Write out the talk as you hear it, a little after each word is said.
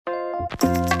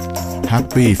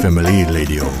Happy Family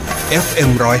Radio FM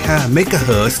 105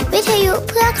 MHz วิทยุ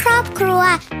เพื่อครอบครัว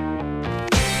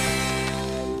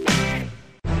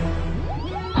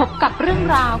พบกับเรื่อง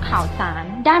ราวข่าวสาร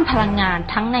ด้านพลังงาน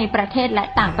ทั้งในประเทศและ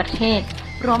ต่างประเทศ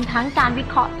รวมทั้งการวิ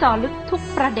เคราะห์เจาะลึกทุก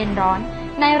ประเด็นร้อน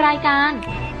ในรายการ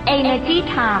Energy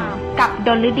Time กับด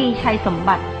ลฤดีชัยสม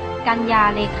บัติกัญญา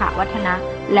เลขาวัฒนะ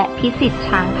และพิสิทธิ์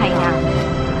ช้างไทยงาม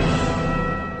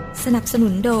สนับสนุ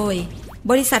นโดย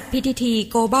บริษัท PTT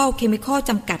Global Chemical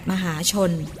จำกัดมหาช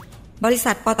นบริ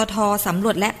ษัทปตท.สำร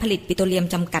วจและผลิตปิโตรเลียม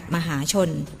จำกัดมหาชน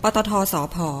ปตท.ส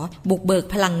ผ.บุกเบิก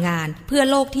พลังงานเพื่อ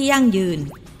โลกที่ยั่งยืน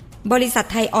บริษัท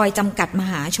ไทยออยล์จำกัดม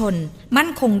หาชนมั่น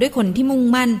คงด้วยคนที่มุ่ง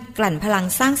มั่นกลั่นพลัง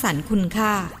สร้างสรรค์คุณค่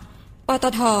าปต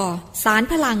ท.สาร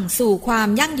พลังสู่ความ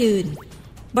ยั่งยืน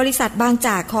บริษัทบางจ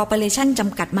ากคอร์ปอเรชั่นจ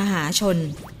ำกัดมหาชน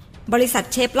บริษัท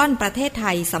เชฟรอนประเทศไท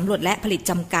ยสำรวจและผลิต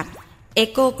จำกัดเอ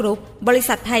โกกรุ๊ปบริ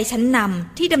ษัทไทยชั้นน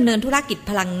ำที่ดำเนินธุรกิจ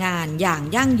พลังงานอย่าง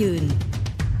ยั่งยืน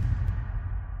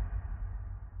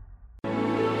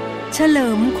เฉลิ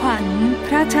มขวัญพ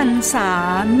ระชรรษา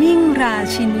มิ่งรา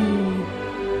ชินี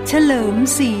เฉลิม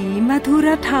ศรีมธุร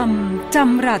ธรรมจ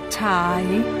ำรัสฉาย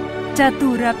จตุ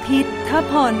รพิษท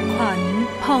พรขวัญ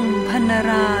ผ่องพรรณ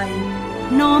ราย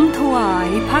น้อมถวาย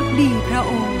ภักดีพระ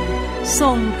องค์ท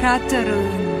รงพระเจริ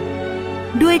ญ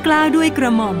ด้วยเกล้าด้วยกร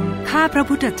ะหม่อมข้าพระ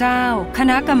พุทธเจ้าค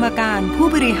ณะกรรมการผู้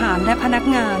บริหารและพนัก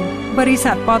งานบริ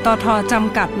ษัทปตท.จ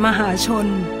ำกัดมหาชน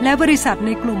และบริษัทใน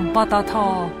กลุ่มปตท.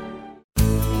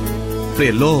เปลี่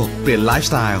ยนโลกเปลี่ยนไลฟ์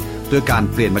สไตล์ด้วยการ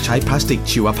เปลี่ยนมาใช้พลาสติก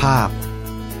ชีวภาพ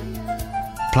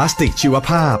พลาสติกชีว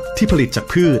ภาพที่ผลิตจาก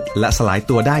พืชและสลาย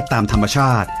ตัวได้ตามธรรมช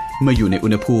าติเมื่ออยู่ในอุ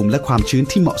ณหภูมิและความชื้น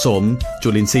ที่เหมาะสมจุ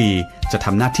ลินทรีย์จะท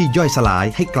ำหน้าที่ย่อยสลาย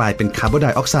ให้กลายเป็นคาร์บอนได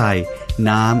ออกไซด์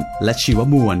น้ำและชีว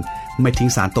มวลไม่ทิ้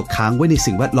งสารตกค้างไว้ใน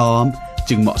สิ่งแวดล้อม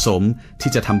จึงเหมาะสม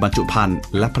ที่จะทำบรรจุภัณฑ์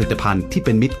และผลิตภัณฑ์ที่เ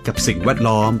ป็นมิตรกับสิ่งแวด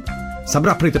ล้อมสำห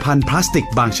รับผลิตภัณฑ์พลาสติก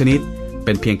บางชนิดเ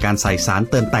ป็นเพียงการใส่สาร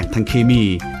เติมแต่งทางเคมี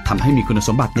ทำให้มีคุณส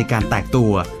มบัติในการแตกตั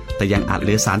วแต่ยังอาจเห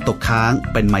ลือสารตกค้าง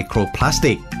เป็นไมโครพลาส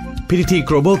ติก PTT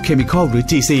Global Chemical หรือ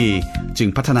GC จึง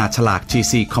พัฒนาฉลาก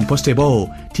GC Compostable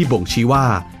ที่บ่งชี้ว่า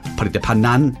ผลิตภัณฑ์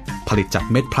นั้นผลิตจาก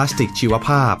เม็ดพลาสติกชีวภ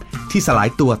าพที่สลาย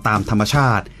ตัวตามธรรมชา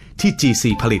ติที่ GC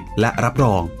ผลิตและรับร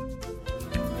อง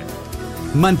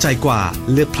มั่นใจกว่า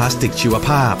เลือกพลาสติกชีวภ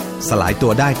าพสลายตั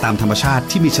วได้ตามธรรมชาติ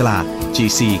ที่มีฉลาก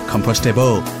GC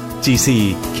Compostable GC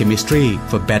Chemistry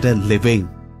for Better Living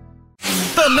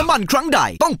เติมน้ำมันครั้งใด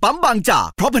ต้องปั๊มบางจาก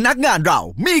เพราะพนักงานเรา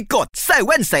มีกฎ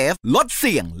7 Safe ลดเ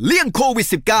สี่ยงเลี่ยงโควิด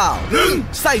 -19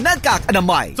 1. ใส่หน้ากากอนา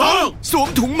มัย 2. สวม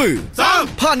ถุงมือ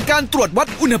 3. ผ่านการตรวจวัด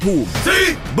อุณหภูมิ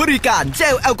 4. บริการเจ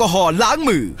ลแอลกอฮอล์ล้าง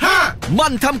มือ 5. มั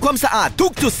นทำความสะอาดทุ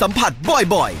กจุดสัมผัส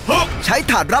บ่อยๆ 6. ใช้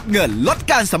ถาดรับเงินลด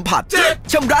การสัมผัส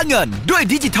 7. ชำระเงินด้วย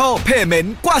ดิจิทัลเพย์เมน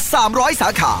ต์กว่า300สา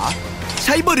ขาใ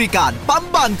ช้บริการปั๊ม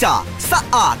บางจากสะ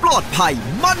อาดปลอดภัย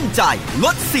มั่นใจล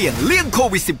ดเสี่ยงเลี่ยงโค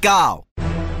วิด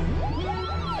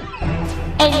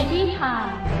 -19Energy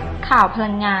Time ข่าวพลั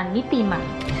งงานมิติใหม่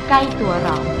ใกล้ตัวเร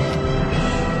า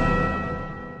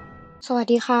สวัส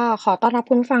ดีค่ะขอต้อนรับ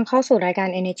คุณผู้ฟังเข้าสู่รายการ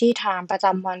Energy Time ประจ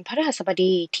ำวันพฤหัสบ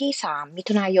ดีที่3มิ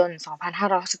ถุนายน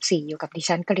2564อยู่กับดิ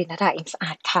ฉันกฤษณดาอินสะอ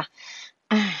าดค่ะ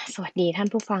สวัสดีท่าน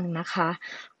ผู้ฟังนะคะ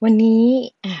วันนี้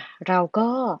เราก็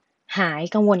หาย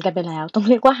กังวลกันไปแล้วต้อง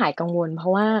เรียกว่าหายกังวลเพรา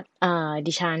ะว่า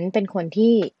ดิฉันเป็นคน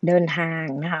ที่เดินทาง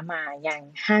นะคะมายัง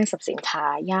ห้างสรรพสินค้า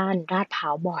ย่านลาดพร้า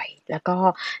วบ่อยแล้วก็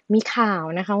มีข่าว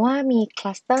นะคะว่ามีค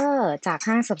ลัสเตอร์จาก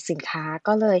ห้างสรรพสินค้า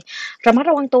ก็เลยระมัด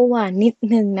ระวังตัวนิด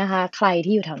นึงนะคะใคร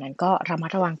ที่อยู่แถวนั้นก็ระมัด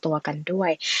ระวังตัวกันด้วย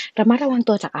ระมัดระวัง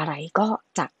ตัวจากอะไรก็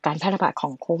จากการแพร่ระบาดขอ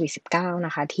งโควิด -19 น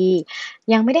ะคะที่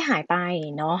ยังไม่ได้หายไป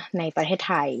เนาะในประเทศไ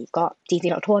ทยก็จริ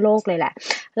งๆแล้วทั่วโลกเลยแหละ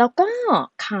แล้วก็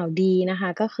ข่าวดีนะคะ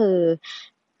ก็คือ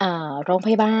โรงพ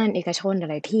ยาบาลเอกชนห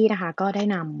ลายที่นะคะก็ได้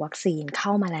นำวัคซีนเข้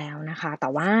ามาแล้วนะคะแต่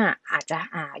ว่าอาจจะ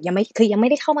ยังไม่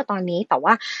ได้เข้ามาตอนนี้แต่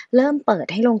ว่าเริ่มเปิด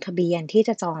ให้ลงทะเบียนที่จ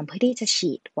ะจองเพื่อที่จะ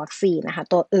ฉีดวัคซีนนะคะ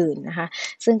ตัวอื่นนะคะ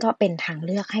ซึ่งก็เป็นทางเ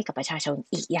ลือกให้กับประชาชน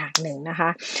อีกอย่างหนึ่งนะคะ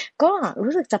ก็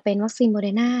รู้สึกจะเป็นวัคซีนโมเด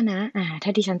อร์นานะถ้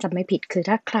าดิฉันจำไม่ผิดคือ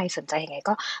ถ้าใครสนใจยังไง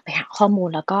ก็ไปหาข้อมูล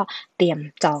แล้วก็เตรียม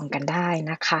จองกันได้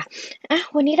นะคะ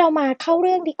วันนี้เรามาเข้าเ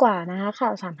รื่องดีกว่านะคะข่า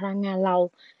วสารพลังงานเรา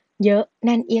เยอะแ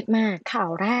น่นเอียดมากข่าว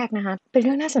แรกนะคะเป็นเ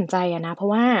รื่องน่าสนใจนะเพรา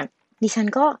ะว่าดิฉัน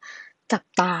ก็จับ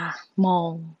ตามอง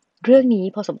เรื่องนี้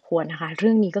พอสมควรนะคะเ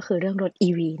รื่องนี้ก็คือเรื่องรถ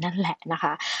EV นั่นแหละนะค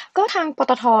ะก็ทางป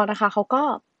ตท.นะคะเขาก็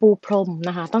ปูพรม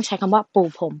นะคะต้องใช้คำว่าปู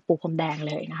พรมแดง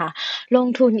เลยนะคะลง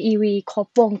ทุน EV ครบ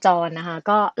วงจรนะคะ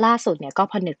ก็ล่าสุดเนี่ยก็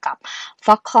ผนึกกับ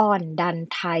Foxconn ดัน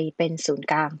ไทยเป็นศูนย์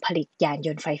กลางผลิตยานย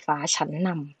นต์ไฟฟ้าชั้นน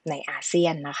ำในอาเซีย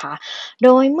นนะคะโด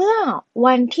ยเมื่อ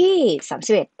วันที่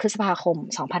31พฤษภาคม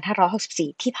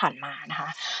2564ที่ผ่านมานะคะ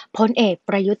พลเอกป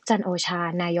ระยุทธ์จันทร์โอชา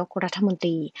นายกรัฐมนต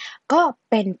รีก็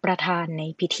เป็นประธานใน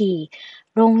พิธี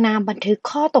ลงนามบันทึก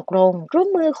ข้อตกลงร่วม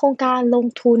มือโครงการลง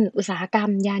ทุนอุตสาหกรร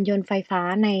มยานยนต์ไฟฟ้า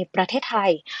ในประเทศไท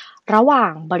ยระหว่า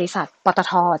งบริษัทปต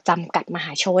ท.จำกัดมห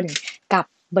าชนกับ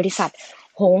บริษัท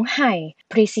หงไห่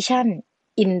Precision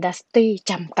Industry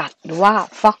จำกัดหรือว่า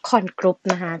Foxconn Group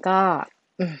นะคะก็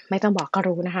ไม่ต้องบอกก็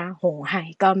รู้นะคะหงไห่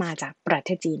ก็มาจากประเท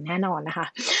ศจีนแน่นอนนะคะ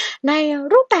ใน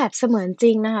รูปแบบเสมือนจ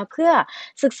ริงนะคะเพื่อ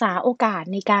ศึกษาโอกาส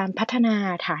ในการพัฒนา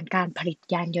ฐานการผลิต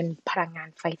ยานยนต์พลังงาน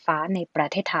ไฟฟ้าในประ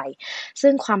เทศไทย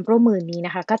ซึ่งความร่วมมือนี้น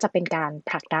ะคะก็จะเป็นการ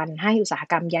ผลักดันให้อุตสาห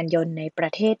กรรมยานยนต์ในปร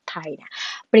ะเทศไทยเนี่ย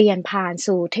เปลี่ยนผ่าน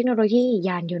สู่เทคโนโลยีย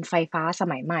านยนต์ไฟฟ้าส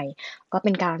มัยใหม่ก็เ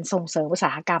ป็นการส่งเสริมอุตส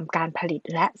าหกรรมการผลิต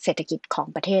และเศรษฐกิจของ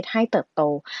ประเทศให้เติบโต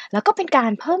แล้วก็เป็นกา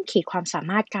รเพิ่มขีดความสา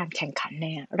มารถการแข่งขันใน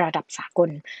ระดับสาก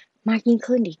ลมากยิ่ง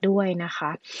ขึ้นอีกด้วยนะคะ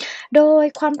โดย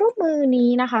ความร่วมมือนี้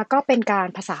นะคะก็เป็นการ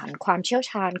ผสานความเชี่ยว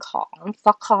ชาญของ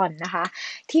Foxconn นะคะ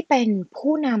ที่เป็น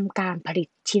ผู้นำการผลิต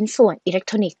ชิ้นส่วนอิเล็ก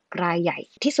ทรอนิกส์รายใหญ่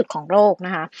ที่สุดของโลกน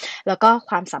ะคะแล้วก็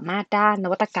ความสามารถด้านน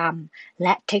วัตกรรมแล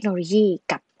ะเทคโนโลยี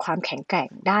กับความแข็งแกร่ง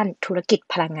ด้านธุรกิจ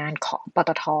พลังงานของปต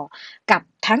ท.กับ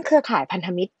ทั้งเครือข่ายพันธ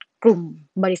มิตรกลุ่ม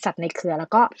บริษัทในเครือแล้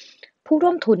วก็ผู้ร่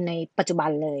วมทุนในปัจจุบั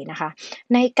นเลยนะคะ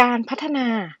ในการพัฒนา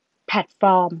แพลตฟ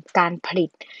อร์มการผลิ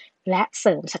ตและเส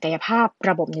ริมศักยภาพ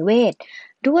ระบบนิเวศ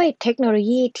ด้วยเทคโนโล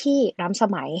ยีที่ล้ำส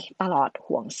มัยตลอด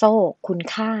ห่วงโซ่คุณ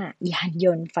ค่ายานย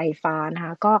นต์ไฟฟ้านะค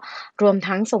ะก็รวม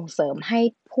ทั้งส่งเสริมให้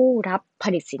ผู้รับผ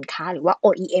ลิตสินค้าหรือว่า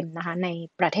OEM นะคะใน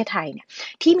ประเทศไทยเนี่ย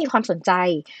ที่มีความสนใจ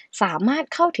สามารถ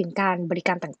เข้าถึงการบริก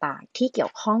ารต่างๆที่เกี่ย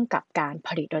วข้องกับการผ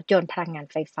ลิตรถยนต์พลังงาน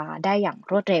ไฟฟ้าได้อย่าง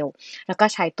รวดเร็วแล้วก็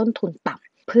ใช้ต้นทุนต่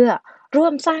ำเพื่อร่ว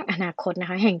มสร้างอนาคตนะ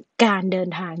คะแห่งการเดิน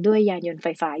ทางด้วยยานยนต์ไฟ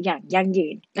ฟ้าอย่างยั่งยื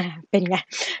นเป็นไง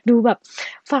ดูแบบ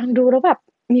ฟังดูแล้วแบบ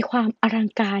มีความอลัง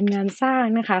การงานสร้าง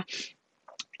นะคะ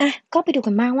ก็ไปดู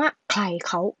กันบ้างว่าใครเ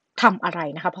ขาทำอะไร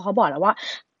นะคะเพราะเขาบอกแล้วว่า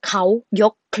เขาย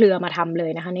กเครือมาทำเล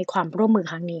ยนะคะในความร่วมมือ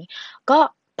ครั้งนี้ก็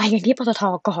ไปกันที่ปตท.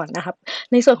ก่อนนะครับ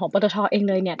ในส่วนของปตท.เอง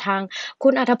เลยเนี่ยทางคุ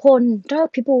ณอัธพลเลิศ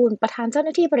พิบูลประธานเจ้าห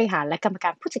น้าที่บริหารและกรรมกา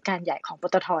รผู้จัดการใหญ่ของป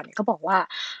ตท.เนี่ยก็บอกว่า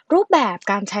รูปแบบ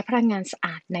การใช้พลังงานสะอ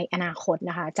าดในอนาคต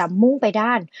นะคะจะมุ่งไปด้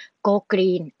าน Go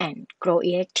Green and Grow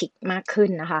Electric มากขึ้น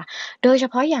นะคะโดยเฉ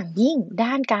พาะอย่างยิ่ง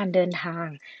ด้านการเดินทาง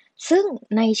ซึ่ง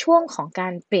ในช่วงของกา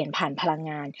รเปลี่ยนผ่านพลัง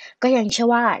งานก็ยังเชื่อ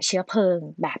ว่าเชื้อเพลิง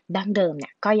แบบดั้งเดิมเนี่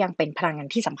ยก็ยังเป็นพลังงาน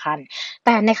ที่สำคัญแ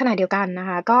ต่ในขณะเดียวกันนะ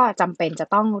คะก็จำเป็นจะ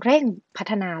ต้องเร่งพั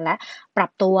ฒนาและปรั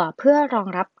บตัวเพื่อรอง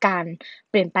รับการ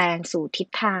เปลี่ยนแปลงสู่ทิศ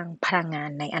ทางพลังงาน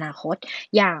ในอนาคต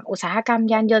อย่างอุตสาหกรรม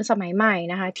ยานยนต์สมัยใหม่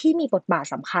นะคะที่มีบทบาท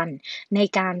สำคัญใน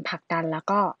การผลักดันแล้ว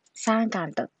ก็สร้างการ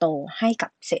เติบโตให้กั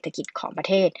บเศรษฐกิจของประ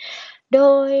เทศโด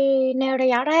ยในระ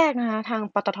ยะแรกนะคะทาง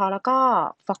ปตท.แล้วก็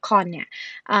Foxconn เนี่ย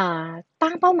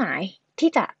ตั้งเป้าหมายที่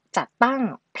จะจัดตั้ง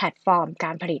แพลตฟอร์มก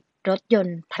ารผลิตรถยน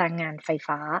ต์พลังงานไฟ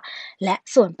ฟ้าและ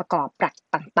ส่วนประกอบหลัก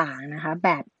ต่างๆนะคะแบ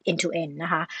บ end to end น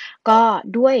ะคะก็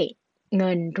ด้วยเ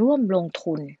งินร่วมลง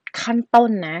ทุนขั้นต้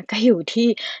นนะก็อยู่ที่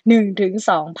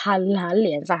 1-2,000 ล้านเห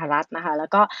รียญสหรัฐนะคะแล้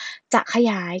วก็จะข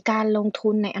ยายการลงทุ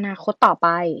นในอนาคตต่อไป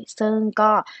ซึ่ง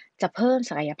ก็จะเพิ่ม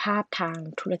ศักยภาพทาง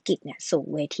ธุรกิจเนี่ยสู่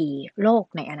เวทีโลก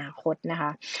ในอนาคตนะค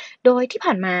ะโดยที่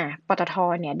ผ่านมาปตท.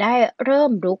เนี่ยได้เริ่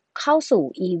มรุกเข้าสู่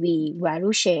EV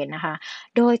value chain นะคะ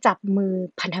โดยจับมือ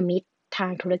พันธมิตรทา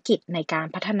งธุรกิจในการ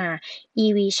พัฒนา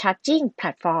EV Charging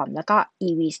Platform แล้วก็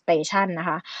EV Station นะค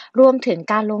ะรวมถึง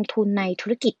การลงทุนในธุ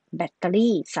รกิจแบตเตอ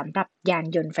รี่สำหรับยาน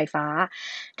ยนต์ไฟฟ้า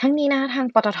ทั้งนี้นะคะทาง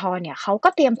ปตท.เนี่ยเขาก็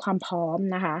เตรียมความพร้อม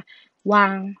นะคะวา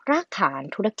งรากฐาน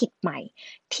ธุรกิจใหม่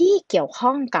ที่เกี่ยวข้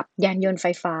องกับยานยนต์ไฟ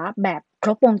ฟ้าแบบคร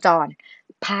บวงจร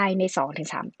ภายใน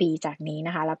 2-3 ปีจากนี้น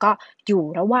ะคะแล้วก็อยู่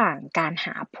ระหว่างการห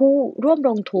าผู้ร่วม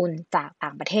ลงทุนจากต่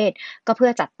างประเทศก็เพื่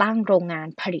อจัดตั้งโรงงาน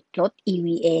ผลิตรถ EV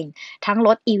เองทั้งร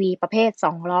ถ EV ประเภท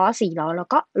2ล้อ4ล้อแล้ว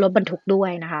ก็รถบรรทุกด้ว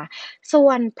ยนะคะส่ว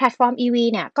นแพลตฟอร์ม EV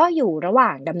เนี่ยก็อยู่ระหว่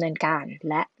างดำเนินการ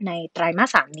และในไตรมา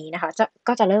ส 3นี้นะคะ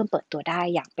ก็จะเริ่มเปิดตัวได้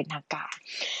อย่างเป็นทางการ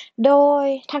โดย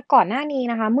ทางก่อนหน้านี้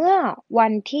นะคะเมื่อวั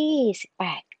นที่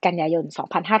18กันยายน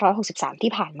2563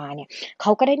ที่ผ่านมาเนี่ยเข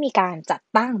าก็ได้มีการจัด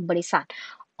ตั้งบริษัท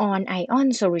On Ion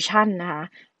Solution นะคะ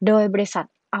โดยบริษัท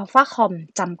อัลฟาคอม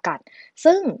จำกัด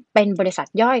ซึ่งเป็นบริษัท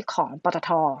ย่อยของปตท.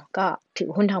ก็ถือ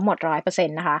หุ้นทั้งหมด 100% น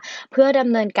ะคะเพื่อด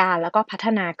ำเนินการแล้วก็พัฒ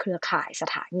นาเครือข่ายส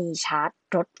ถานีชาร์จ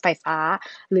รถไฟฟ้า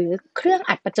หรือเครื่อง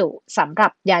อัดประจุสำหรั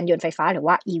บยานยนต์ไฟฟ้าหรือ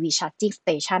ว่า EV Charging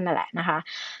Station นั่นแหละนะคะ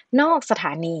นอกสถ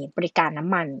านีบริการน้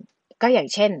ำมันก็อย่าง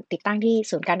เช่นติดตั้งที่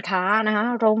ศูนย์การค้านะคะ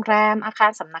โรงแรมอาคา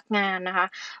รสำนักงานนะคะ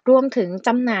รวมถึงจ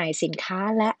ำหน่ายสินค้า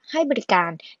และให้บริการ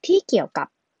ที่เกี่ยวกับ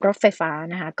รถไฟฟ้า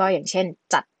นะคะก็อย่างเช่น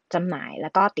จัดจำหน่ายแล้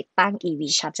วก็ติดตั้ง EV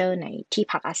Charger ในที่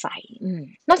พักอาศัย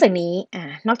นอกจาก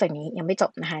นี้ยังไม่จ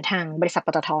บนะคะทางบริษัทป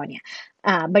ตท.เนี่ย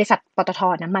บริษัทปตท.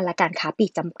น้ำมันและการค้าปลี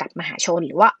กจำกัดมหาชนห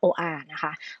รือว่า OR นะค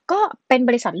ะก็เป็น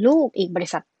บริษัทลูกอีกบริ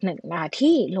ษัทหนึ่งนะคะ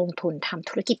ที่ลงทุนทำ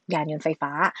ธุรกิจยานยนต์ไฟฟ้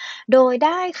าโดยไ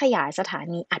ด้ขยายสถา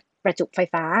นีอัดประจุไฟ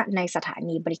ฟ้าในสถา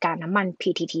นีบริการน้ำมัน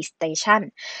PTT Station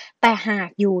แต่หาก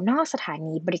อยู่นอกสถา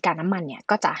นีบริการน้ำมันเนี่ย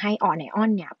ก็จะให้ ONEON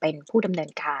เนี่ยเป็นผู้ดำเนิ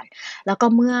นการแล้วก็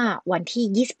เมื่อวัน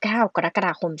ที่ 29 กรกฎ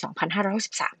าคม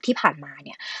 2563 ที่ผ่านมาเ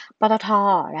นี่ยปตท.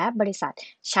และบริษัท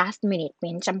Charge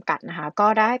Management จำกัดนะคะก็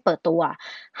ได้เปิดตัว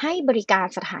ให้บริการ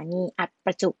สถานีอัดป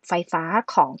ระจุไฟฟ้า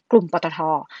ของกลุ่มปตท.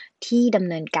ที่ดำ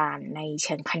เนินการในเ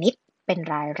ชิงพาณิชย์เป็น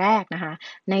รายแรกนะคะ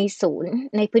ใ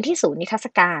นพื้นที่ศูนย์นิทรรศ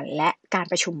การและการ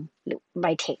ประชุมหรือไบ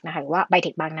เทคนะคะหรือว่าไบเท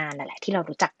คบางนานั่นแหละที่เรา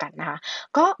รู้จักกันนะคะ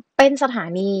ก็เป็นสถา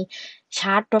นีช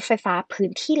าร์จรถไฟฟ้าพื้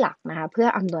นที่หลักนะคะเพื่อ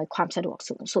อำนวยความสะดวก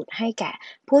สูงสุดให้แก่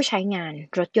ผู้ใช้งาน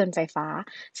รถยนต์ไฟฟ้า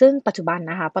ซึ่งปัจจุบัน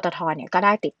นะคะปตท.เนี่ยก็ไ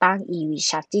ด้ติดตั้ง EV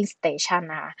Charging Station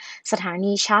นะคะสถา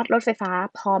นีชาร์จรถไฟฟ้า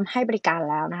พร้อมให้บริการ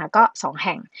แล้วนะคะก็2แ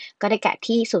ห่งก็ได้แก่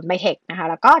ที่ศูนย์ไบเทคนะคะ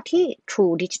แล้วก็ที่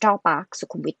True Digital Park สุ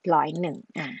ขุมวิท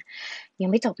101ยั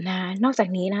งไม่จบนะนอกจาก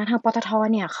นี้นะทางปตท.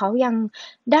เนี่ยเขายัง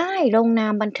ได้ลงนา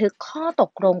มบันทึกข้อต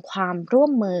กลงความร่ว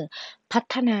มมือพั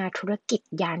ฒนาธุรกิจ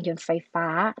ยานยนต์ไฟฟ้า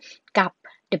กับ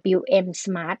WM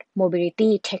Smart Mobility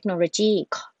Technology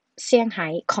เซี่ยงไฮ้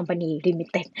Company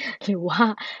Limited หรือว่า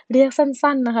เรียก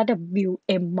สั้นๆนะคะ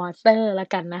WM Motor แล้ว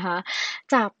กันนะคะ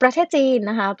จากประเทศจีน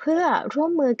นะคะเพื่อร่ว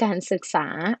มมือการศึกษา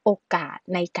โอกาส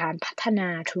ในการพัฒนา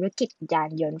ธุรกิจยา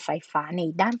นยนต์ไฟฟ้าใน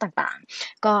ด้านต่าง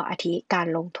ๆก็อาทิการ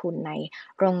ลงทุนใน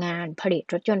โรงงานผลิต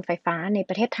รถยนต์ไฟฟ้าใน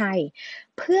ประเทศไทย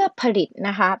เพื่อผลิตน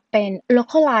ะคะเป็น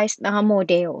localized นะคะโม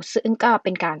เดลซึ่งก็เ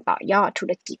ป็นการต่อยอดธุ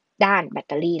รกิจด้านแบตเ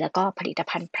ตอรี่แล้วก็ผลิต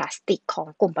ภัณฑ์พลาสติกของ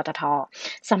กลุ่มปตท.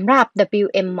สำหรับ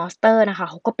WM Monster นะคะ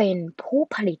เขาก็เป็นผู้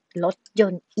ผลิตรถย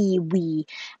นต์ EV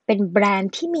เป็นแบรน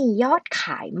ด์ที่มียอดข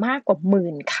ายมากกว่า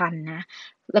10,000 คันนะ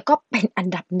แล้วก็เป็นอัน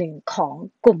ดับหนึ่งของ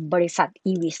กลุ่มบริษัท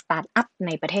EV Startup ใ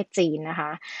นประเทศจีนนะค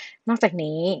ะนอกจาก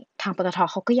นี้ทางปตท.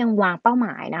เขาก็ยังวางเป้าหม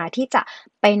ายนะคะที่จะ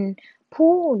เป็น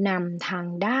ผู้นำทาง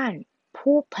ด้าน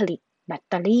ผู้ผลิตแบต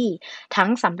เตอรี่ทั้ง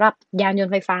สำหรับยานยน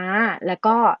ต์ไฟฟ้าและ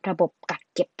ก็ระบบกัก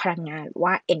เก็บพลังงานหรือ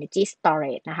ว่า Energy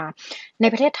Storage นะคะใน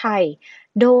ประเทศไทย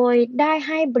โดยได้ใ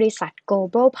ห้บริษัท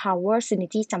Global Power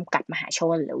Synergy จำกัดมหาช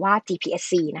นหรือว่า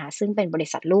GPSC นะคะซึ่งเป็นบริ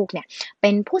ษัทลูกเนี่ยเป็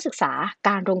นผู้ศึกษาก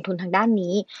ารลงทุนทางด้าน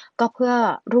นี้ก็เพื่อ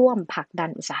ร่วมผลักดัน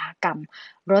อุตสาหกรรม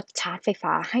รถชาร์จไฟ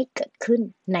ฟ้าให้เกิดขึ้น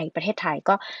ในประเทศไทย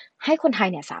ก็ให้คนไทย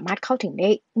เนี่ยสามารถเข้าถึงได้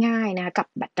ง่ายนะคะกับ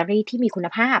แบตเตอรี่ที่มีคุณ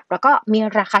ภาพแล้วก็มี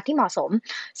ราคาที่เหมาะสม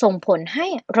ส่งผลให้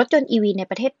รถยนต์ EV ใน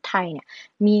ประเทศไทยเนี่ย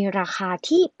มีราคา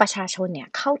ที่ประชาชนเนี่ย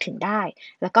เข้าถึงได้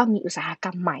แล้วก็มีอุตสาหกร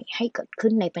รมใหม่ให้เกิดขึ้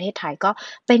นในประเทศไทยก็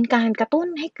เป็นการกระตุ้น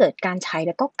ให้เกิดการใช้แ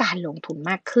ล้วก็การลงทุน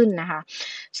มากขึ้นนะคะ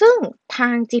ซึ่งทา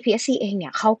ง GPSC เองเนี่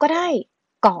ยเขาก็ได้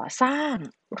ก่อสร้าง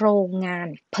โรงงาน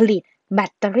ผลิตแบ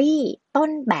ตเตอรี่ต้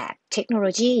นแบบเทคโนโล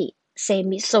ยี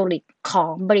Semi Solid ขอ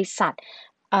งบริษัท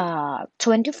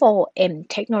24M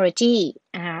Technology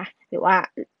นะคะหรือว่า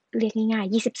เรียกง่าย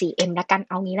ๆ 24M ละกัน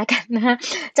เอางี้ละกันนะคะ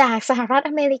จากสหรัฐ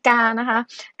อเมริกานะคะ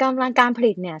กำลังการผ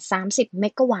ลิตเนี่ย30 เม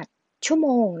กะวัตต์ชั่วโม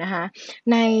งนะคะ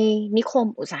ในนิคม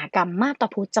อุตสาหกรรมมาบตา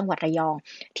พุธจังหวัดระยอง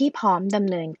ที่พร้อมดำ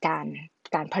เนินก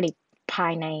ารผลิตภา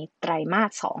ยในไตรมา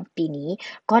ส 2 ปีนี้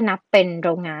ก็นับเป็นโร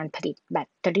งงานผลิตแบต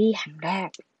เตอรี่แห่งแรก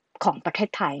ของประเทศ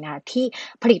ไทยนะคะที่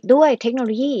ผลิตด้วยเทคโนโล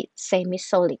ยี Semi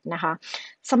Solid นะคะ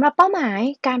สำหรับเป้าหมาย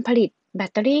การผลิตแบ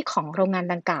ตเตอรี่ของโรงงาน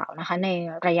ดังกล่าวนะคะใน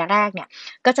ระยะแรกเนี่ย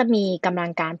ก็จะมีกำลั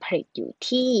งการผลิตอยู่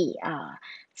ที่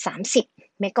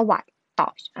30 เมกะวัตต์ต่อ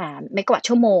เมกะวัตต์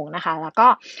ชั่วโมงนะคะแล้วก็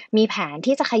มีแผน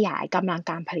ที่จะขยายกำลัง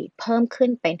การผลิตเพิ่มขึ้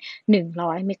นเป็น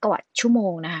100 เมกะวัตต์ชั่วโม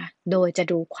งนะคะโดยจะ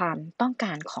ดูความต้องก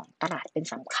ารของตลาดเป็น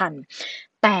สำคัญ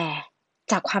แต่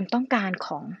จากความต้องการข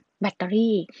องแบตเตอ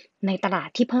รี่ในตลาด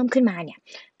ที่เพิ่มขึ้นมาเนี่ย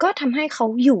ก็ทำให้เขา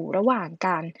อยู่ระหว่างก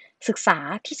ารศึกษา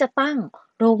ที่จะตั้ง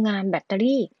โรงงานแบตเตอ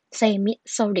รี่เซมิ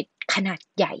โซลิดขนาด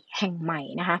ใหญ่แห่งใหม่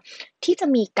นะคะที่จะ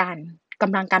มีก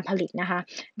ำลังการผลิตนะคะ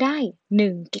ได้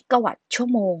1 กิกะวัตต์ชั่ว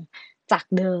โมงจาก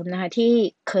เดิมนะคะที่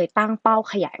เคยตั้งเป้า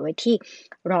ขยายไว้ที่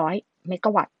100 เมก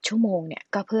ะวัตต์ชั่วโมงเนี่ย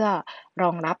ก็เพื่อร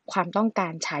องรับความต้องกา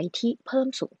รใช้ที่เพิ่ม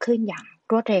สูงขึ้นอย่าง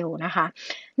รวดเร็วนะคะ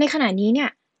ในขณะนี้เนี่ย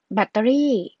แบตเตอ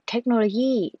รี่เทคโนโล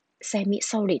ยีเซมิโ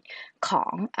ซลิดขอ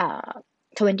ง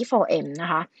24M นะ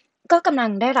คะก็กำลั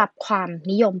งได้รับความ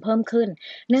นิยมเพิ่มขึ้น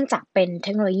เนื่องจากเป็นเท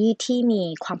คโนโลยีที่มี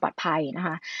ความปลอดภัยนะค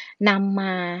ะนำม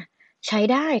าใช้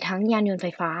ได้ทั้งยานยนต์ไฟ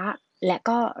ฟ้าและ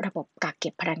ก็ระบบกักเก็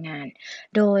บพลังงาน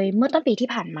โดยเมื่อต้นปีที่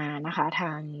ผ่านมานะคะท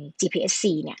าง GPSC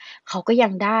เนี่ยเขาก็ยั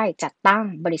งได้จัดตั้ง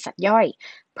บริษัทย่อย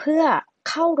เพื่อ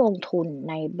เข้าลงทุน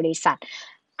ในบริษัท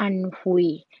Anhui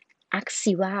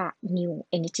Axiva New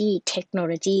Energy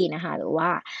Technology นะคะหรือว่า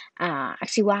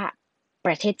Axiva ป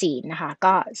ระเทศจีนนะคะ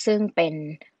ก็ซึ่งเป็น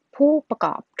ผู้ประก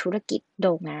อบธุรกิจโร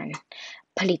งงาน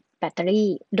ผลิตแบตเตอรี่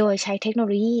โดยใช้เทคโนโ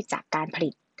ลยีจากการผลิ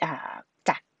ต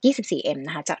จาก 24M น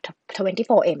ะคะจาก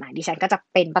 24M ดิฉันก็จะ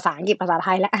เป็นภาษาอังกฤษภาษาไท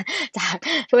ยแล้วจาก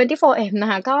 24M นะ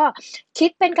คะก็คิด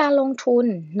เป็นการลงทุน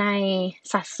ใน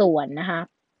สัดส่วนนะคะ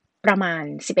ประมาณ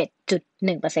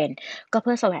 11.1% ก็เ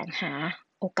พื่อแสวงหา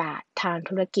โอกาสทาง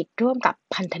ธุรกิจร่วมกับ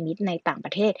พันธมิตรในต่างป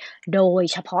ระเทศโดย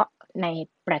เฉพาะใน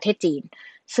ประเทศจีน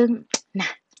ซึ่งน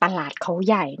ะตลาดเขา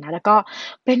ใหญ่นะแล้วก็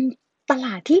เป็นตล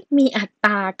าดที่มีอัต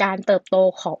ราการเติบโต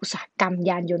ของอุตสาหกรรม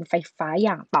ยานยนต์ไฟฟ้าอ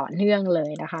ย่างต่อเนื่องเล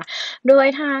ยนะคะโดย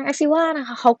ทาง Axiva นะค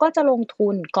ะเขาก็จะลงทุ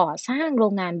นก่อสร้างโร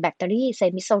งงานแบตเตอรี่เซ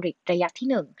มิโซลิดระยะที่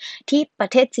1ที่ประ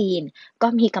เทศจีนก็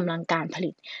มีกำลังการผ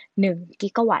ลิต1กิ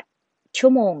กะวัตต์ชั่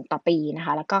วโมงต่อปีนะค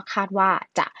ะแล้วก็คาดว่า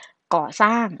จะก่อส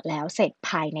ร้างแล้วเสร็จ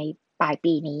ภายในปลาย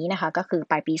ปีนี้นะคะก็คือ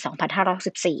ปลายปี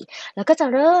2564แล้วก็จะ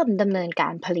เริ่มดำเนินกา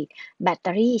รผลิตแบตเต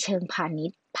อรี่เชิงพาณิ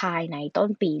ชย์ภายในต้น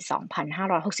ปี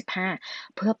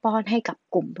2565เพื่อป้อนให้กับ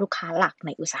กลุ่มลูกค้าหลักใน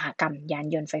อุตสาหกรรมยาน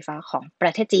ยนต์ไฟฟ้าของปร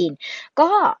ะเทศจีนก็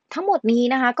ทั้งหมดนี้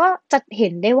นะคะก็จะเห็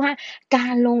นได้ว่ากา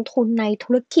รลงทุนใน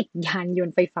ธุรกิจยานยน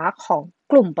ต์ไฟฟ้าของ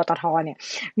กลุ่มปตทเนี่ย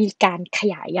มีการข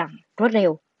ยายอย่างรวดเร็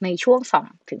วในช่วง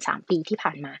 2-3 ปีที่ผ่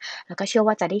านมาแล้วก็เชื่อ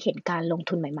ว่าจะได้เห็นการลง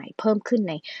ทุนใหม่ๆเพิ่มขึ้น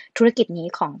ในธุรกิจนี้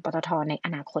ของปตทในอ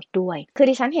นาคตด้วยคือ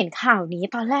ดิฉันเห็นข่าวนี้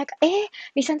ตอนแรก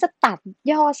ดิฉันจะตัด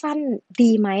ย่อสั้น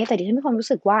ดีไหมแต่ดิฉันมีความรู้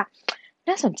สึกว่า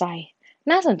น่าสนใจ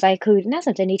คือน่าส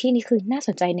นใจในที่นี้คือน่าส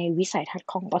นใจในวิสัยทัศน์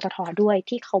ของปตทด้วย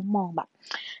ที่เขามองแบบ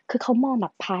คือเขามองแบ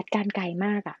บพาร์ทการไกลม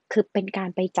ากคือเป็นการ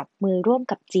ไปจับมือร่วม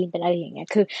กับจีนเป็นอะไรอย่างเงี้ย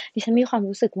คือดิฉันมีความ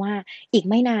รู้สึกว่าอีก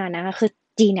ไม่นานนะคะคือ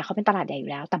จีนเนี่ยเขาเป็นตลาดใหญ่อ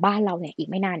ยู่แล้วแต่บ้านเราเนี่ยอีก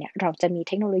ไม่นานเนี่ยเราจะมีเ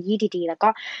ทคโนโลยีดีๆแล้วก็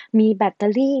มีแบตเตอ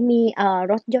รี่มี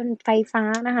รถยนต์ไฟฟ้า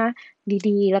นะคะ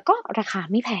ดีๆแล้วก็ราคา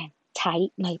ไม่แพงใช้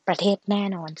ในประเทศแน่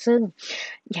นอนซึ่ง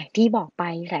อย่างที่บอกไป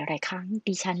หลายๆครั้ง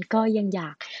ดิฉันก็ยังอย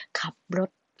ากขับรถ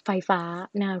ไฟฟ้า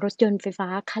นะรถยนต์ไฟฟ้า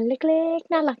คันเล็ก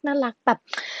ๆน่ารักแบบ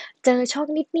เจอช่อง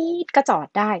นิดๆก็จอด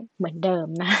ได้เหมือนเดิม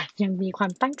นะยังมีควา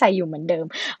มตั้งใจอยู่เหมือนเดิม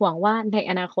หวังว่าใน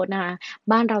อนาคตนะคะ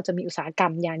บ้านเราจะมีอุตสาหกรร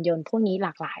มยานยนต์พวกนี้หล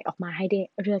ากหลายออกมาให้ได้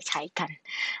เลือกใช้กัน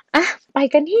ไป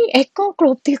กันที่ Eco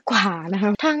Group ดีกว่านะคะ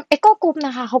ทาง Eco Group น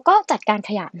ะคะเขาก็จัดการ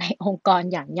ขยะในองค์กร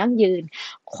อย่างยั่งยืน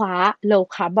คว้า Low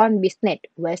Carbon Business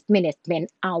Waste Management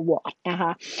Award นะค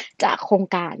ะจากโครง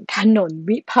การถนน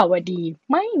วิภาวดี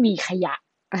ไม่มีขยะ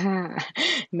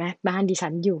แม้บ้านดิฉั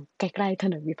นอยู่ใกล้ๆถ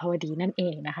นนวิภาวดีนั่นเอ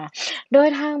งนะคะโดย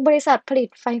ทางบริษัทผลิต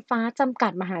ไฟฟ้าจำกั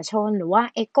ดมหาชนหรือว่า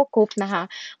Eco Group นะคะ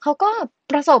เขาก็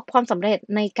ประสบความสำเร็จ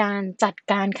ในการจัด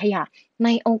การขยะใน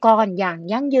องค์กรอย่าง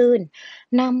ยั่งยืน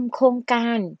นำโครงกา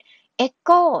ร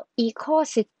Eco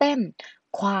Ecosystem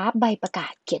คว้าใบประกา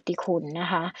ศเกียรติคุณนะ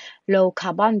คะ Low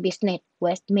Carbon Business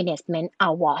Waste Management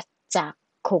Award จาก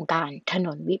โครงการถน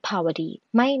นวิภาวดี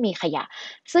ไม่มีขยะ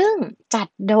ซึ่งจัด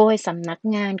โดยสำนัก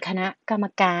งานคณะกรรม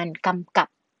การกำกับ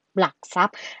หลักทรัพ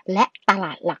ย์และตล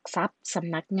าดหลักทรัพย์ส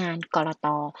ำนักงานกลต.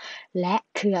และ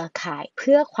เครือข่ายเ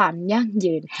พื่อความยั่ง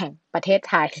ยืนแห่งประเทศ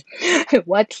ไทย หรือ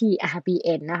ว่า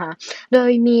TRBN นะคะโด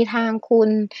ยมีทางคุณ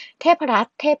เทพรัต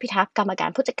น์เทพพิทักษ์กรรมการ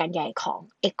ผู้จัดการใหญ่ของ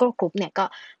Eco Group เนี่ยก็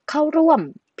เข้าร่วม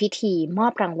พิธีมอ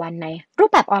บรางวัลในรู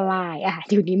ปแบบออนไลน์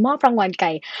เดี๋ยวนี้มอบรางวัล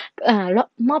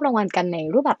มอบรางวัลกันใน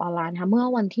รูปแบบออนไลน์นะคะเมื่อ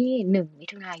วันที่1มิ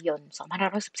ถุนายน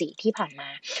2564ที่ผ่านมา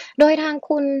โดยทาง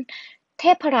คุณเท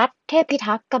พรัตน์เทพพิ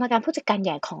ทักษ์กรรมการผู้จัดการให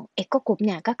ญ่ของ Eco Group เ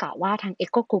นี่ยก็กล่าวว่าทาง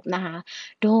Eco Group นะคะ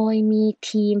โดยมี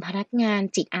ทีมพนักงาน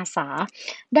จิตอาสา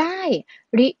ได้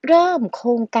ริเริ่มโคร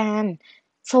งการ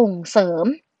ส่งเสริม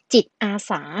จิตอา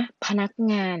สาพนัก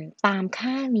งานตาม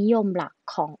ค่านิยมหลัก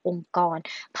ขององค์กร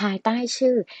ภายใต้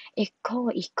ชื่อ Eco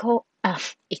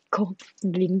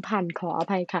ลิ้นพันขออ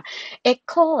ภัยค่ะ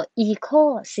Eco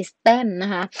Ecosystem น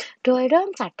ะคะโดยเริ่ม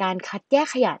จากการคัดแยก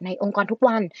ขยะในองค์กรทุก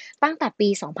วันตั้งแต่ปี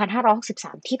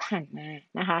2563ที่ผ่านมา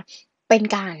นะคะเป็น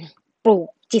การปลูก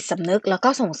จิตสำนึกแล้วก็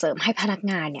ส่งเสริมให้พนัก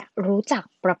งานเนี่ยรู้จัก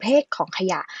ประเภทของข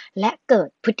ยะและเกิด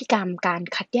พฤติกรรมการ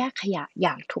คัดแยกขยะอ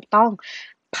ย่างถูกต้อง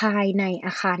ภายในอ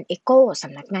าคารเอโก้ส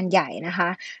ำนักงานใหญ่นะคะ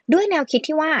ด้วยแนวคิด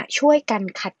ที่ว่าช่วยกัน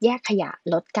คัดแยกขยะ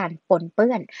ลดการปนเ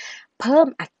ปื้อนเพิ่ม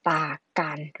อัตราก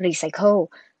ารรีไซเคิล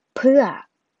เพื่อ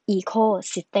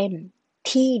Ecosystem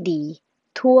ที่ดี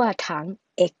ทั่วทั้ง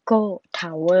Eco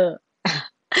Tower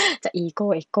จะ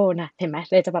Eco นะเห็นไหม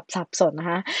เลยจะแบบสับสนนะ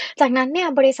คะจากนั้นเนี่ย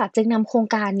บริษัทจึงนำโครง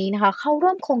การนี้นะคะเข้าร่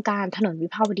วมโครงการถนนวิ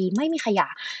ภาวดีไม่มีขยะ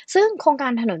ซึ่งโครงกา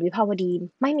รถนนวิภาวดี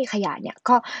ไม่มีขยะเนี่ย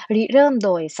ก็ริเริ่มโด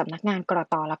ยสำนักงานกร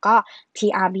ต.แล้วก็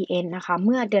TRBN นะคะเ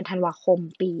มื่อเดือนธันวาคม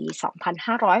ปี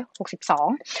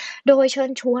 2562 โดยเชิญ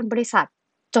ชวนบริษัท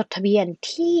จดทะเบียน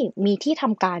ที่มีที่ท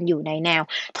ำการอยู่ในแนว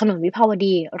ถนนวิภาว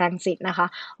ดีรังสิตนะคะ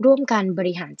ร่วมกันบ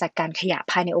ริหารจัดการขยะ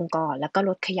ภายในองค์กรแล้วก็ล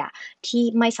ดขยะที่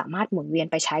ไม่สามารถหมุนเวียน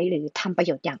ไปใช้หรือทำประโ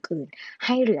ยชน์อย่างอื่นใ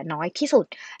ห้เหลือน้อยที่สุด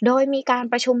โดยมีการ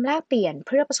ประชุมแลกเปลี่ยนเ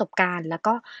พื่อประสบการณ์แล้ว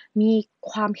ก็มี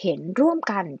ความเห็นร่วม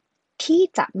กันที่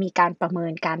จะมีการประเมิ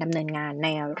นการดำเนินงานใน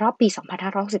รอบปี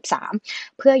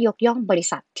 2563 เพื่อยกย่องบริ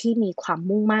ษัทที่มีความ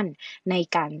มุ่งมั่นใน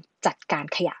การจัดการ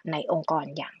ขยะในองค์กร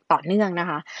อย่างต่อเนื่องนะ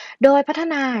คะ โดยพัฒ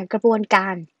นากระบวนกา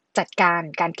รจัดการ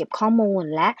การเก็บข้อมูล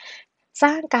และส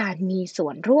ร้างการมีส่ว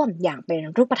นร่วมอย่างเป็น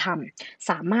รูปธรรม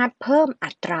สามารถเพิ่ม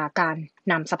อัตราการ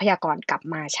นำทรัพยากรกลับ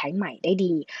มาใช้ใหม่ได้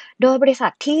ดีโดยบริษั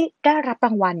ทที่ได้รับร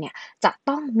างวัลเนี่ยจะ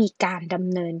ต้องมีการด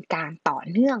ำเนินการต่อ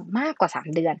เนื่องมากกว่า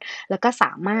3เดือนแล้วก็ส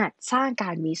ามารถสร้างกา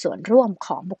รมีส่วนร่วมข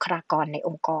องบุคลากรในอ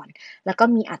งค์กรแล้วก็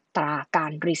มีอัตรากา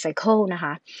รรีไซเคิลนะค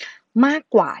ะมาก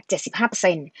กว่า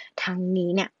 75% ทั้ง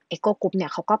นี้เนี่ยEco Group เนี่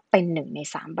ยเขาก็เป็น1ใน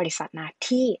3บริษัทนะ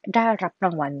ที่ได้รับร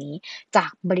างวัลนี้จา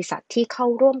กบริษัทที่เข้า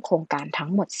ร่วมโครงการทั้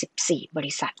งหมด14บ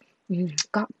ริษัท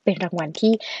ก็เป็นรางวัล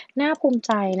ที่น่าภูมิใ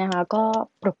จนะคะก็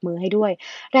ปรบมือให้ด้วย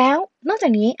แล้วนอกจา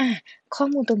กนี้ข้อ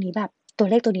มูลตรงนี้แบบตัว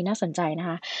เลขตัวนี้น่าสนใจนะค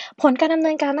ะผลการดำเนิ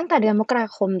นการตั้งแต่เดือนมกรา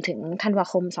คมถึงธันวา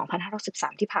คม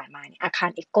2563ที่ผ่านมาเนี่ยอาคาร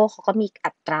Eco เขาก็มี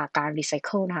อัตราการรีไซเ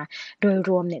คิลนะคะโดยร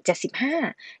วมเนี่ย 75.13%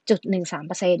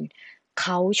เข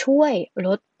าช่วยล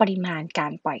ดปริมาณกา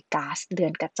รปล่อยก๊าซเรือ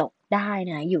นกระจกได้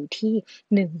นะอยู่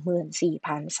ที่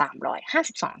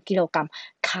 14,352 กิโลกรัม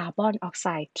คาร์บอนออกไซ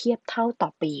ด์เทียบเท่าต่อ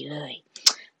ปีเลย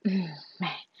แหม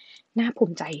น่าภู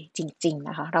มิใจจริงๆ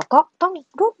นะคะเราก็ต้อง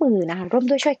ร่วมมือนะคะร่วม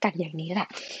ด้วยช่วยกันอย่างนี้แหละ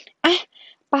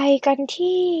ไปกัน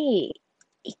ที่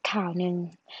อีกข่าวหนึ่ง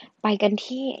ไปกัน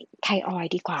ที่ไทยออย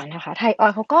ล์ดีกว่านะคะไทยออ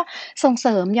ยล์เขาก็ส่งเส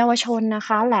ริมเยาวชนนะค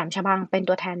ะแหลมฉบังเป็น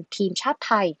ตัวแทนทีมชาติไ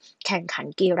ทยแข่งขัน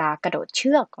กีฬากระโดดเชื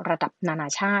อกระดับนานา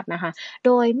ชาตินะคะโ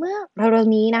ดยเมื่อเร็ว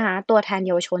ๆนี้นะคะตัวแทนเ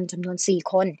ยาวชนจำนวน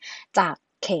4คนจาก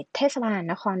เขตเทศบาล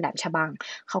นครแหลมฉบัง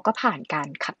เขาก็ผ่านการ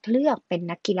คัดเลือกเป็น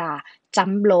นักกีฬาจั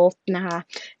มป์โรปนะคะ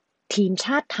ทีมช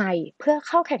าติไทยเพื่อเ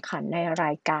ข้าแข่งขันในร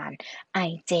ายการ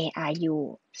IJRU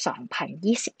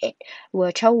 2021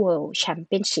 Virtual World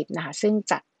Championship นะคะซึ่ง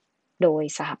จัดโดย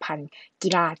สหพันธ์กี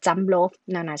ฬาจัมป์โรป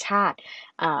นานาชาติ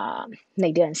ใน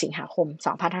เดือนสิงหาคม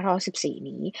 2564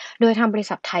 นี้โดยทางบริ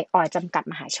ษัทไทยออยล์จำกัด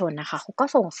มหาชนนะคะเขาก็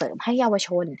ส่งเสริมให้เยาวช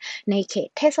นในเขต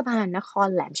เทศบาลนคร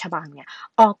แหลมฉบังเนี่ย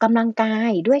ออกกำลังกา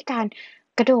ยด้วยการ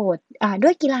กระโดดด้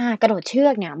วยกีฬากระโดดเชือ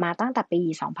กเนี่ยมาตั้งแต่ปี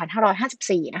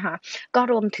 2554 นะคะก็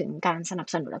รวมถึงการสนับ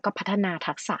สนุนแล้วก็พัฒนา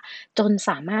ทักษะจนส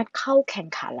ามารถเข้าแข่ง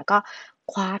ขันแล้วก็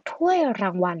คว้าถ้วยรา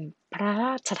งวัลพระร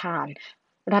าชทาน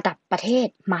ระดับประเทศ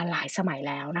มาหลายสมัย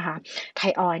แล้วนะคะไท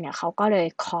ยออยล์เนี่ยเขาก็เลย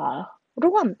ขอ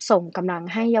ร่วมส่งกำลัง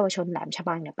ให้เยาวชนแหลมฉ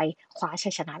บังเนี่ยไปคว้าชั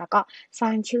ยชนะแล้วก็สร้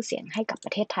างชื่อเสียงให้กับป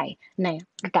ระเทศไทยใน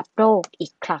ระดับโลกอี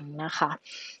กครั้งนะคะ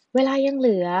เวลายังเห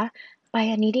ลือไป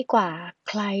อันนี้ดีกว่า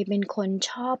ใครเป็นคน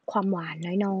ชอบความหวาน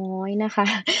น้อยๆนะคะ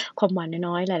ความหวาน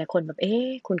น้อยๆหลายๆคนแบบ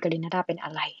คุณกฤณดาเป็นอ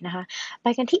ะไรนะคะไป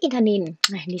กันที่อินทนิล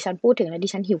ดิฉันพูดถึงแล้วดิ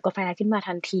ฉันหิวกาแฟขึ้นมา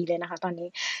ทันทีเลยนะคะตอนนี้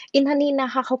อินทนิลน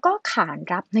ะคะเขาก็ขาน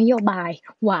รับนโยบาย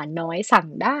หวานน้อยสั่ง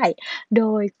ได้โด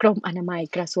ยกรมอนามัย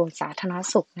กระทรวงสาธารณ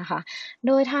สุขนะคะโ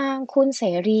ดยทางคุณเส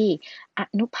รีอ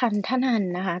นุพันธนัน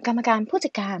ท์นะคะกรรมการผู้จั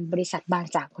ดการบริษัทบาง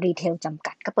จากรีเทลจำ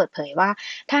กัดก็เปิดเผยว่า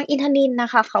ทางอินทนิลน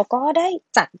ะคะเขาก็ได้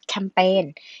จัดแคมเปญ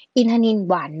อินทนิล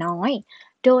หวานน้อย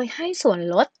โดยให้ส่วน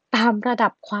ลดตามระดั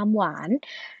บความหวาน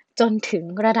จนถึง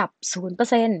ระดับ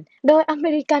 0% โดยอเม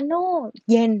ริกาโน่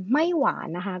เย็นไม่หวาน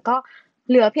นะคะก็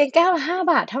เหลือเพียงแก้วละ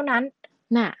5 บาทเท่านั้น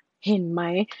น่ะเห็นไหม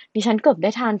ดิฉันเกือบได้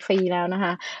ทานฟรีแล้วนะค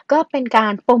ะก็เป็นกา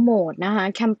รโปรโมทนะคะ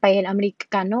แคมเปญอเมริ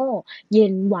กาโน่เย็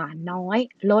นหวานน้อย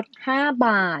ลด5 บ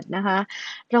าทนะคะ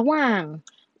ระหว่าง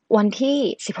วันที่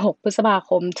16พฤษภา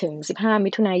คมถึง15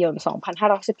มิถุนายน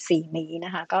2564นี้น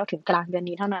ะคะก็ถึงกลางเดือน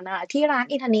นี้เท่านั้นนะคะที่ร้าน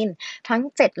อินทนิลทั้ง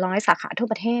700สาขาทั่ว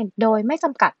ประเทศโดยไม่จ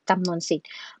ำกัดจำนวนสิทธิ์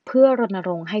เพื่อรณร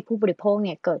งค์ให้ผู้บริโภคเ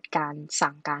นี่ยเกิดการ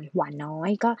สั่งการหวานน้อย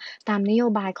ก็ตามนโย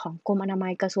บายของกรมอนามั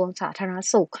ยกระทรวงสาธารณ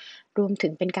สุขรวมถึ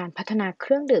งเป็นการพัฒนาเค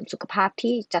รื่องดื่มสุขภาพ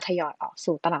ที่จะทยอยออก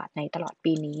สู่ตลาดในตลอด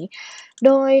ปีนี้โ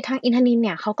ดยทางอินทนิลเ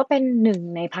นี่ยเขาก็เป็นหนึ่ง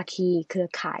ในภาคีเครือ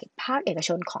ข่ายภาคเอกช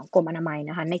นของกรมอนามัย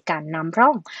นะคะในการนำร่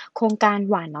องโครงการ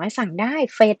หวานน้อยสั่งได้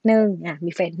เฟส 1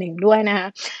มีเฟส 1ด้วยนะคะ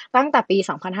ตั้งแต่ปี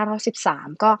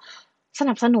 2513 ก็ ส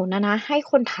นับสนุนนะให้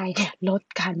คนไทยเนี่ยลด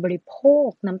การบริโภค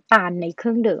น้ำตาลในเค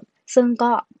รื่องดื่มซึ่ง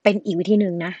ก็เป็นอีกวิธีห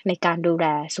นึ่งนะในการดูแล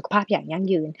สุขภาพอย่างยั่ง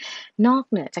ยืนนอก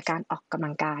เหนือจากการออกกำลั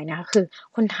งกายนะคะคือ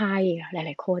คนไทยหล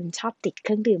ายๆคนชอบติดเค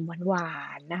รื่องดื่มหวา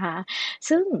นๆนะคะ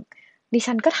ซึ่งดิ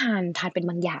ฉันก็ทานเป็น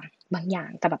บางอย่าง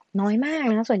แต่แบบน้อยมาก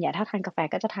นะส่วนใหญ่ถ้าทานกาแฟ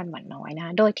ก็จะทานหวานน้อยน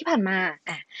ะโดยที่ผ่านมา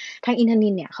ทางอินเทอร์เน็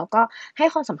ตเนี่ยเขาก็ให้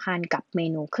ความสำคัญกับเม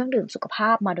นูเครื่องดื่มสุขภา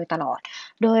พมาโดยตลอด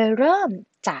โดยเริ่ม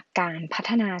จากการพั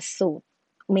ฒนาสูตร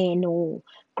เมนู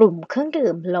กลุ่มเครื่องดื่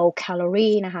ม low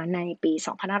calorie นะคะในปี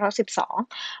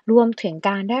2512รวมถึงก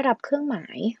ารได้รับเครื่องหมา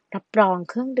ยรับรอง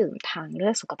เครื่องดื่มทางเลื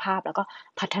อกสุขภาพแล้วก็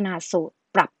พัฒนาสูตร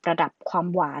ปรับระดับความ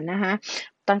หวานนะคะ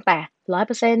ตั้งแต่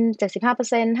 100%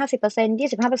 75% 50%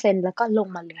 25% แล้วก็ลง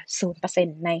มาเหลือ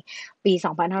 0% ในปี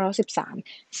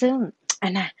2513ซึ่ง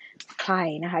ใคร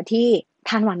นะคะที่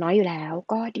ทานหวานน้อยอยู่แล้ว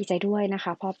ก็ดีใจด้วยนะค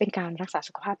ะเพราะเป็นการรักษา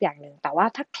สุขภาพอย่างหนึ่งแต่ว่า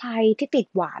ถ้าใครที่ติด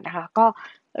หวานนะคะก็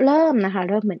เริ่มเ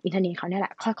หมือนอินเทอร์เน็ตเขาเนี่ยแหล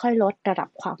ะค่อยๆลดระดับ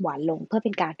ความหวานลงเพื่อเ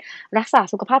ป็นการรักษา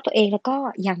สุขภาพตัวเองแล้วก็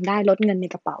ยังได้ลดเงินใน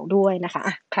กระเป๋าด้วยนะคะ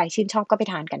ใครชื่นชอบก็ไป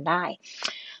ทานกันได้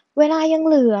เวลายัง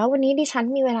เหลือวันนี้ดิฉัน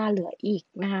มีเวลาเหลืออีก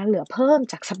นะคะเหลือเพิ่ม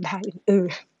จากสัปดาห์อื่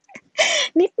นๆ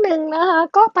นิดนึงนะคะ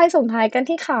ก็ไปส่งท้ายกัน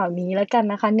ที่ข่าวนี้แล้วกัน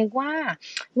นะคะนึกว่า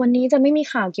วันนี้จะไม่มี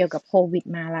ข่าวเกี่ยวกับโควิด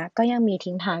มาแล้วก็ยังมี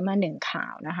ทิ้งท้ายมา1ข่า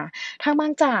วนะคะทางบา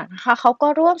งจากนะคะเขาก็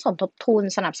ร่วมสมทบทุน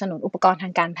สนับสนุนอุปกรณ์ทา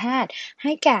งการแพทย์ใ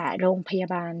ห้แก่โรงพยา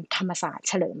บาลธรรมศาสตร์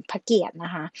เฉลิมพระเกียรติน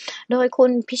ะคะโดยคุ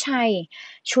ณพิชัย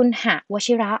ชุนหว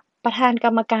ชิระประธานกร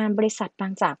รมการบริษัทบา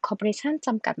งจากคอร์ปอเรชั่นจ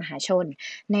ำกัดมหาชน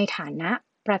ในฐานะ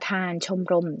ประธานชม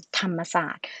รมธรรมศา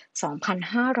สตร์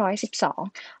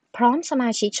 2512 พร้อมสมา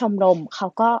ชิกชมรมเขา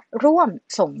ก็ร่วม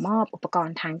ส่งมอบอุปกร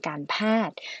ณ์ทางการแพท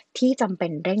ย์ที่จำเป็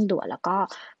นเร่งด่วนแล้วก็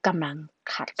กำลัง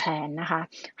ขาดแคลนนะคะ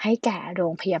ให้แก่โร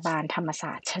งพยาบาลธรรมศ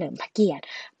าสตร์เฉลิมพระเกียรติ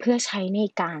เพื่อใช้ใน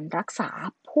การรักษา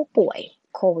ผู้ป่วย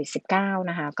โควิด -19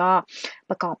 นะคะก็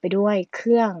ประกอบไปด้วยเค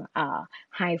รื่อง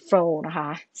High Flow นะคะ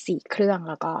4เครื่อง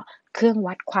แล้วก็เครื่อง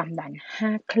วัดความดัน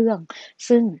5เครื่อง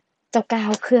ซึ่งเจ้า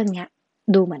9เครื่องเนี้ย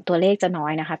ดูเหมือนตัวเลขจะน้อ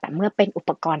ยนะคะแต่เมื่อเป็นอุ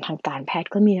ปกรณ์ทางการแพทย์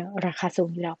ก็มีราคาสูง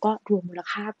อยู่แล้วก็รวมมูล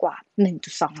ค่ากว่า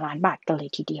 1.2 ล้านบาทกันเลย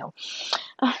ทีเดียว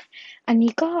อัน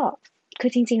นี้ก็คื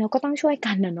อจริงๆเราก็ต้องช่วย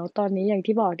กันเนาะตอนนี้อย่าง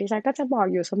ที่บอกดิฉันก็จะบอก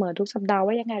อยู่เสมอทุกสัปดาห์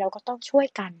ว่ายังไงเราก็ต้องช่วย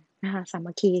กันนะคะสา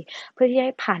มัคคีเพื่อที่จะ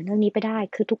ผ่านเรื่องนี้ไปได้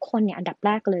คือทุกคนเนี่ยอันดับแ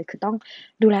รกเลยคือต้อง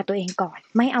ดูแลตัวเองก่อน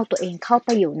ไม่เอาตัวเองเข้าไป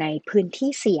อยู่ในพื้นที่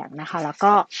เสี่ยงนะคะแล้ว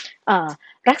ก็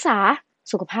รักษา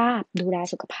สุขภาพดูแล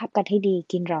สุขภาพกันให้ดี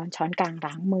กินร้อนช้อนกลาง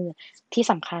ล้างมือที่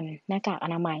สำคัญหน้ากากอ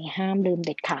นามัยห้ามลืมเ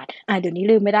ด็ดขาดเดี๋ยวนี้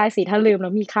ลืมไม่ได้สิถ้าลืมแล้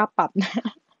วมีค่าปรับนะ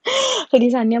คือดิ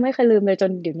ฉันเนี่ยไม่เคยลืมเลยจ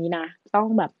นเดี๋ยวนี้นะต้อง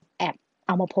แบบแอบเ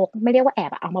อามาพกไม่เรียกว่าแอ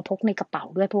บเอามาพกในกระเป๋า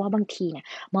ด้วยเพราะว่าบางทีเนี่ย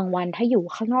บางวันถ้าอยู่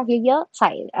ข้างนอกเยอะๆใ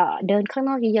ส่เดินข้างน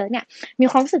อกเยอะๆเนี่ยมี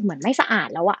ความรู้สึกเหมือนไม่สะอาด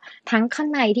แล้วอะทั้งข้าง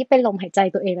ในที่เป็นลมหายใจ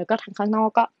ตัวเองแล้วก็ทั้งข้างนอ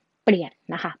กก็เปลี่ยน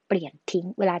นะคะเปลี่ยนทิ้ง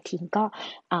เวลาทิ้งก็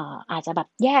อาจจะแบบ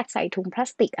แยกใส่ถุงพลา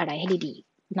สติกอะไรให้ดี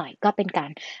ๆหน่อยก็เป็นการ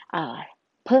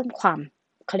เพิ่มความ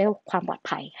เขาเรียกความปลอด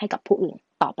ภัยให้กับผู้อื่น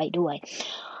ต่อไปด้วย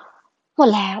หมด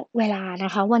แล้วเวลาน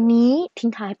ะคะวันนี้ทิ้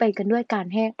งท้ายไปกันด้วยการ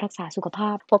ให้รักษาสุขภา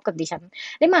พพบกับดิฉัน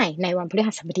ได้ใหม่ในวันพฤ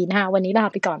หัสบดีหน้าวันนี้ลา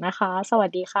ไปก่อนนะคะสวัส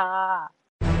ดีค่ะ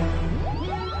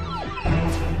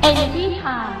Energy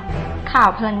Time ข่าว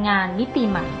พลังงานมิติ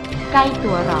ใหม่ใกล้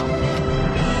ตัวเรา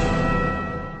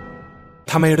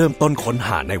ถ้าไม่เริ่มต้นค้นห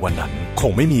าในวันนั้นค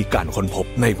งไม่มีการค้นพบ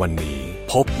ในวันนี้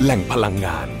พบแหล่งพลังง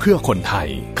านเพื่อคนไทย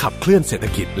ขับเคลื่อนเศรษฐ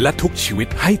กิจและทุกชีวิต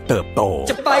ให้เติบโต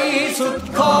จะไปสุด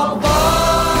ขอบฟ้า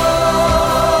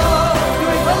ด้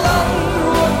วยพลังร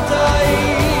วมใจ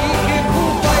คือผู้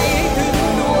ไปถึง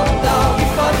ดวงดาวที่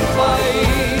ฝันใฝ่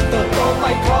เติบโตไป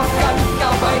พร้อมกันก้า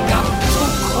วไปกับทุ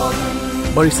กคน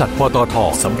บริษัทปตท.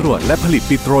สำรวจและผลิต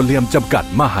ปิโตรเลียมจำกัด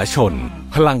มหาชน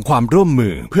พลังความร่วมมื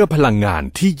อเพื่อพลังงาน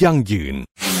ที่ยั่งยืน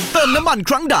เติมน้ำมัน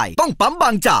ครั้งใดต้องปั๊มบา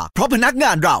งจากเพราะพนักง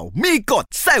านเรามีกฎ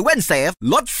7 Safe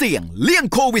ลดเสี่ยงเลี่ยง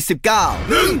โควิด -19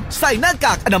 1. ใส่หน้าก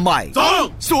ากอนามัย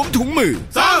 2. สวมถุงมือ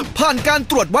 3. ผ่านการ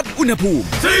ตรวจวัดอุณหภูมิ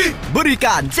 4. บริก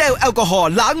ารเจลแอลกอฮอ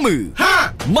ล์ล้างมือ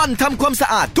 5. มันทำความสะ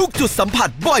อาดทุกจุดสัมผัส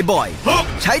บ่อยๆ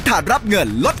 6. ใช้ถาดรับเงิน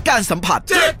ลดการสัมผัส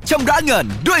 7. ชำระเงิน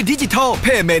ด้วยดิจิทัลเพ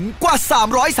ย์เมนต์กว่า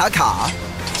300สาขา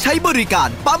ใช้บริการ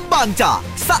ปั๊มบางจาก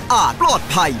สะอาดปลอด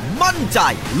ภัยมั่นใจ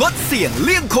ลดเสี่ยงเ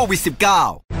ลี่ยงโควิด -19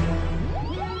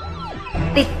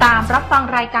ติดตามรับฟัง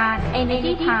รายการ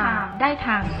Energy Time ได้ท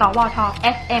างสวท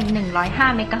FM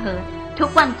 105 MHz ทุก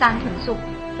วันจันทร์ถึงศุกร์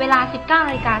เวลา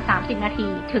 19:30 น.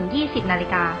 ถึง 20:00 น.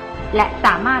 และส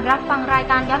ามารถรับฟังราย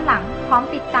การย้อนหลังพร้อม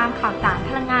ติดตามข่าวสารพ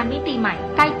ลังงานมิติใหม่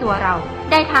ใกล้ตัวเรา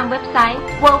ได้ทางเว็บไซต์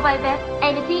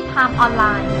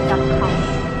www.energytimeonline.com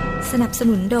สนับส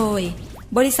นุนโดย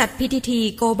บริษัท PTT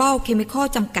Global Chemical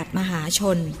จำกัดมหาช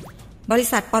น บริ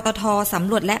ษัทปตท.ส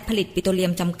ำรวจและผลิตปิโตรเลีย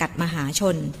มจำกัดมหาช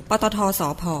นปตท.ส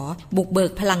ผ.บุกเบิ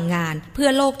กพลังงานเพื่อ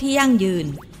โลกที่ยั่งยืน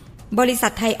บริษั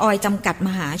ทไทยออยล์จำกัดม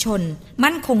หาชน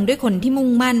มั่นคงด้วยคนที่มุ่ง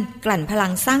มั่นกลั่นพลั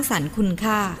งสร้างสรรค์คุณ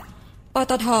ค่าป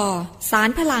ตท.สาร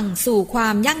พลังสู่ควา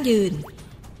มยั่งยืน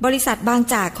บริษัทบาง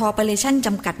จากคอร์ปอเรชั่นจ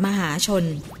ำกัดมหาชน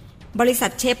บริษั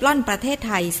ทเชฟรอนประเทศไ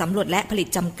ทยสำรวจและผลิต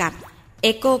จำกัดเอ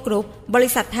โก้กรุ๊ปบริ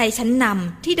ษัทไทยชั้นน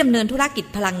ำที่ดำเนินธุรกิจ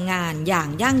พลังงานอย่าง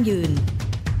ยั่งยืน